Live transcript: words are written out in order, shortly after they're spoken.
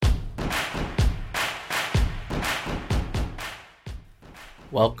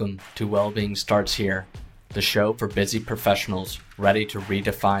Welcome to Wellbeing Starts Here, the show for busy professionals ready to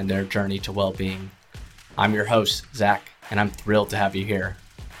redefine their journey to well-being. I'm your host, Zach, and I'm thrilled to have you here.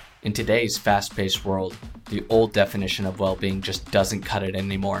 In today's fast-paced world, the old definition of well-being just doesn't cut it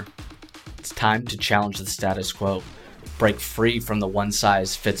anymore. It's time to challenge the status quo, break free from the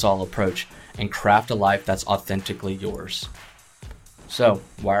one-size-fits-all approach, and craft a life that's authentically yours. So,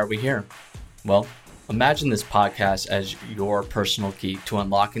 why are we here? Well, imagine this podcast as your personal key to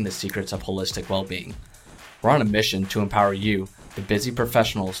unlocking the secrets of holistic well-being. We're on a mission to empower you, the busy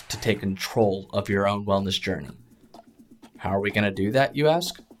professionals, to take control of your own wellness journey. How are we going to do that, you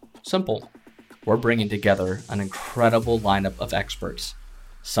ask? Simple. We're bringing together an incredible lineup of experts,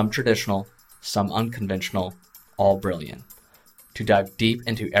 some traditional, some unconventional, all brilliant, to dive deep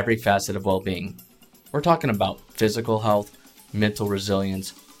into every facet of well-being. We're talking about physical health, mental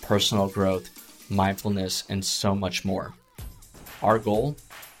resilience, personal growth, mindfulness, and so much more. Our goal?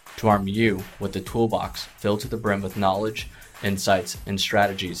 To arm you with a toolbox filled to the brim with knowledge, insights, and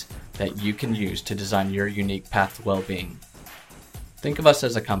strategies that you can use to design your unique path to well-being. Think of us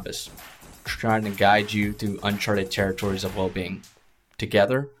as a compass, trying to guide you through uncharted territories of well-being.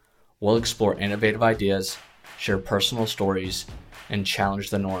 Together, we'll explore innovative ideas, share personal stories, and challenge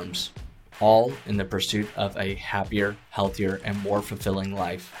the norms, all in the pursuit of a happier, healthier, and more fulfilling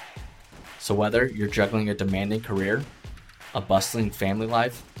life. So whether you're juggling a demanding career, a bustling family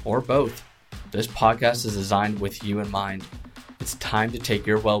life, or both, this podcast is designed with you in mind. It's time to take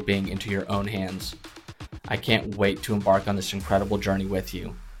your well-being into your own hands. I can't wait to embark on this incredible journey with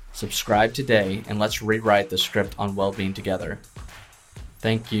you. Subscribe today and let's rewrite the script on well-being together.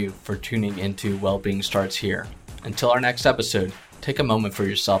 Thank you for tuning into Wellbeing Starts Here. Until our next episode, take a moment for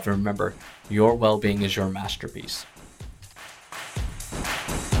yourself and remember, your well-being is your masterpiece.